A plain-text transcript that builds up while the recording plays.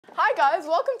Hi guys,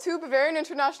 welcome to Bavarian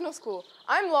International School.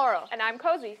 I'm Lara. And I'm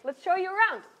Cozy. Let's show you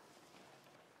around.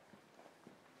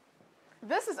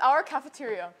 This is our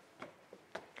cafeteria.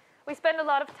 We spend a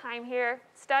lot of time here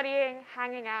studying,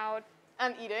 hanging out.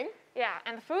 And eating. Yeah,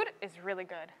 and the food is really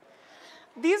good.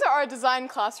 These are our design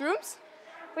classrooms.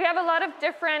 We have a lot of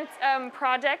different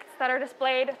projects that are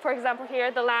displayed. For example, here,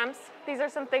 the lamps. These are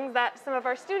some things that some of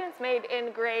our students made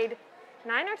in grade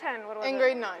 9 or 10? What was it? In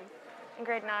grade 9. In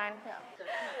grade 9. Yeah.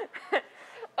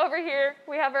 Over here,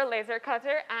 we have our laser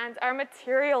cutter and our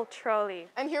material trolley.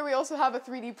 And here we also have a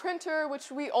 3D printer,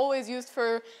 which we always used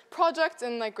for projects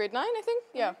in like grade 9, I think.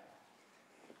 Yeah.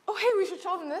 Oh, hey, we should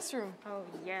show them this room. Oh,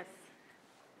 yes.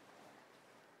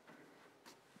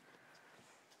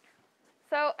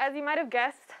 So, as you might have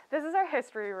guessed, this is our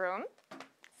history room.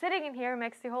 Sitting in here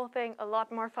makes the whole thing a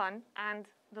lot more fun and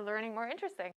the learning more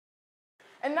interesting.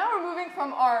 And now we're moving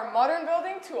from our modern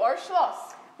building to our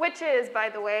Schloss. Which is, by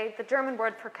the way, the German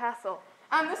word for castle.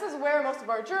 And this is where most of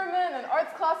our German and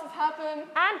arts classes happen.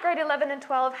 And grade 11 and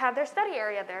 12 have their study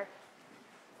area there.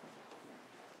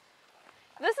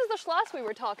 This is the Schloss we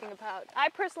were talking about. I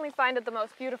personally find it the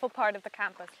most beautiful part of the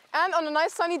campus. And on a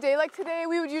nice sunny day like today,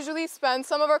 we would usually spend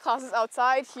some of our classes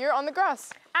outside here on the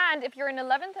grass. And if you're in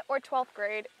 11th or 12th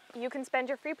grade, you can spend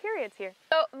your free periods here.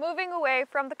 So moving away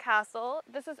from the castle,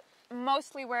 this is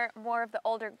mostly where more of the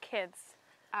older kids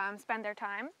spend their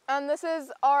time. And this is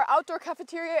our outdoor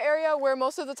cafeteria area where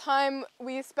most of the time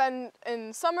we spend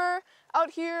in summer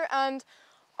out here. And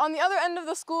on the other end of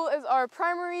the school is our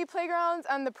primary playgrounds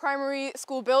and the primary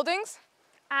school buildings.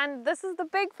 And this is the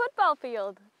big football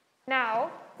field. Now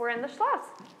we're in the Schloss.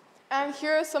 And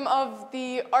here are some of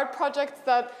the art projects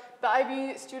that the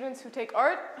IB students who take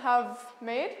art have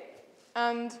made.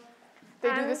 And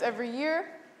they do this every year.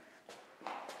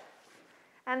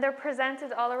 And they're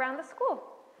presented all around the school.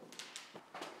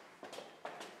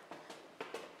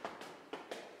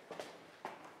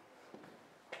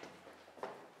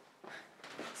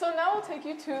 So now we'll take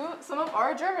you to some of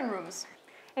our German rooms.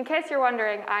 In case you're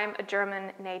wondering, I'm a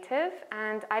German native,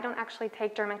 and I don't actually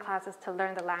take German classes to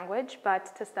learn the language,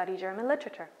 but to study German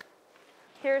literature.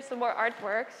 Here's some more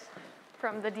artworks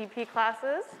from the DP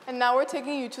classes. And now we're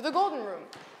taking you to the Golden Room.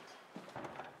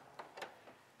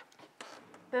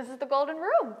 This is the Golden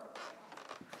Room.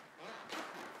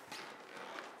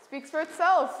 Speaks for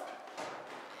itself.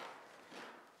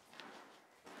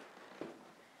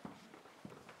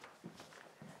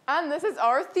 And this is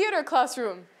our theater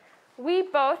classroom. We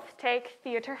both take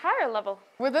theater higher level.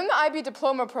 Within the IB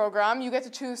Diploma Programme, you get to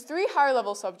choose 3 higher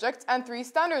level subjects and 3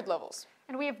 standard levels.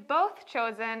 And we have both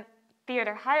chosen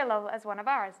theater higher level as one of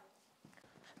ours.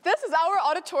 This is our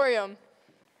auditorium.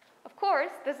 Of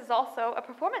course, this is also a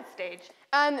performance stage.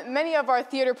 And many of our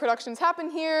theater productions happen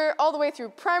here, all the way through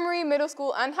primary, middle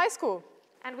school, and high school.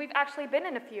 And we've actually been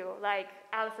in a few, like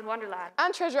Alice in Wonderland.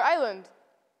 And Treasure Island.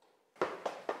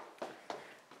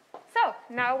 So,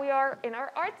 now we are in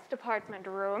our arts department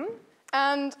room.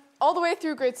 And all the way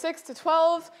through grade 6 to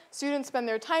 12, students spend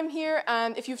their time here.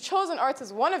 And if you've chosen arts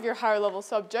as one of your higher level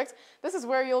subjects, this is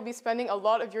where you'll be spending a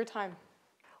lot of your time.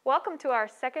 Welcome to our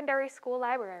secondary school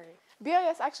library.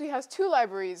 BIS actually has 2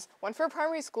 libraries, one for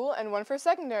primary school and one for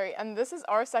secondary, and this is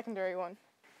our secondary one.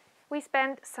 We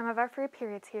spend some of our free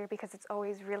periods here because it's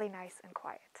always really nice and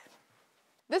quiet.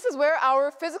 This is where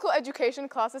our physical education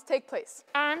classes take place.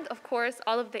 And, of course,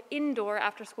 all of the indoor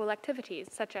after-school activities,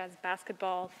 such as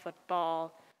basketball,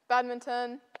 football,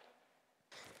 badminton.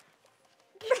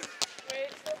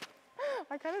 Wait.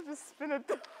 I kind of just spin it.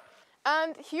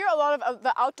 And here a lot of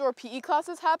the outdoor PE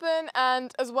classes happen,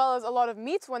 and as well as a lot of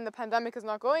meets when the pandemic is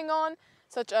not going on,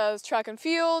 such as track and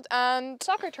field and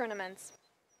soccer tournaments.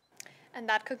 And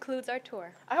that concludes our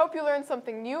tour. I hope you learned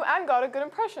something new and got a good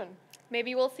impression.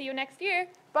 Maybe we'll see you next year.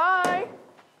 Bye!